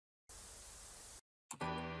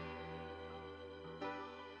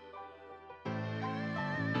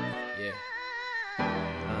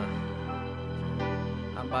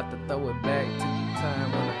about to throw it back to the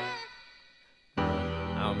time when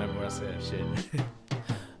I don't remember what I said, shit.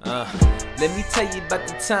 Let me tell you about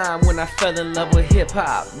the time when I fell in love with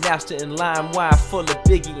hip-hop. Napster and Limewire full of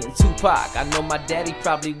Biggie and Tupac. I know my daddy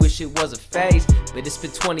probably wish it was a phase, but it's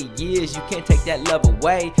been 20 years, you can't take that love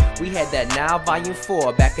away. We had that Now Volume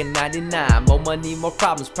 4 back in 99. More money, more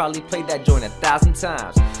problems, probably played that joint 1,000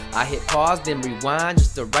 times. I hit pause, then rewind,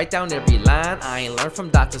 just to write down every line. I ain't learned from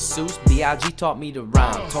Dr Suess, B.I.G. taught me to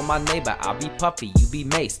rhyme. Told my neighbor, I'll be Puffy, you be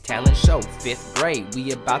Mase. Talent show, 5th grade,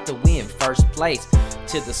 we about to win first place.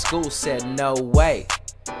 Till the school said no way.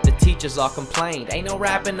 The teachers all complained, ain't no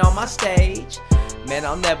rapping on my stage. Man,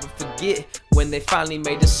 I'll never forget when they finally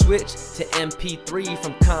made the switch to MP3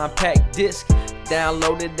 from compact disc.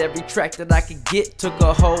 Downloaded every track that I could get. Took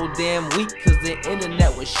a whole damn week cause the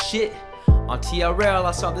internet was shit. On TRL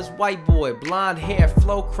I saw this white boy, blonde hair,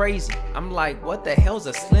 flow crazy. I'm like, what the hell's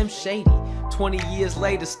a Slim Shady? 20 years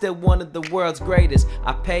later, still one of the world's greatest.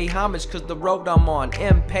 I pay homage cause the road I'm on,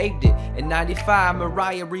 M paved it. In 95,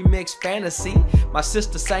 Mariah remixed Fantasy. My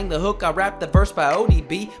sister sang the hook, I rapped the verse by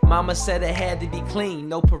ODB. Mama said it had to be clean,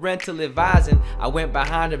 no parental advising. I went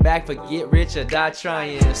behind her back for get rich or die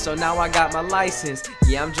trying. So now I got my license,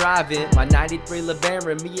 yeah I'm driving my 93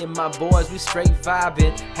 LeBaron, me and my boys, we straight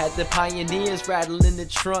vibing. Had the Pioneers rattling in the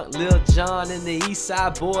trunk, Lil Jon and the East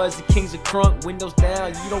Side Boys, the Kings of Crunk. Windows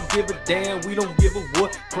down, you don't give a damn, we don't give a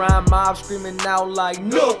what. Crime mob screaming out like,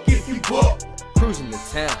 no, if you buck. Cruising the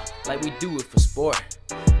town like we do it for sport.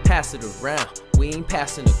 Pass it around, we ain't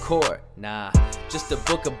passing the court. Nah, just a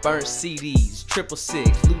book of burnt CDs.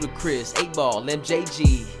 666, Ludacris, 8 Ball,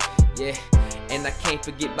 MJG. Yeah, and I can't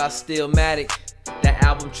forget about Stillmatic. That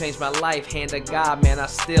album changed my life, hand of God, man, I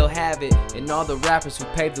still have it. And all the rappers who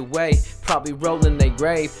paved the way probably rolling their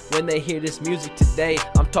grave when they hear this music today.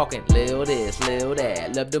 I'm talking lil this, lil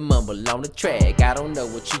that, love to mumble on the track. I don't know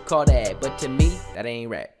what you call that, but to me, that ain't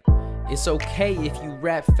rap. It's okay if you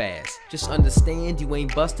rap fast, just understand you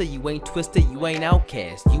ain't Buster, you ain't Twister, you ain't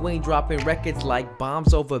Outkast. You ain't dropping records like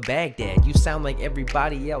bombs over Baghdad. You sound like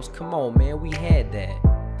everybody else, come on man, we had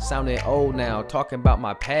that. Sounding old now, talking about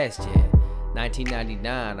my past, yeah.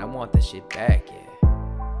 1999, I want that shit back, yeah.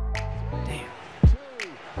 Damn.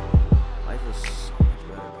 Life was so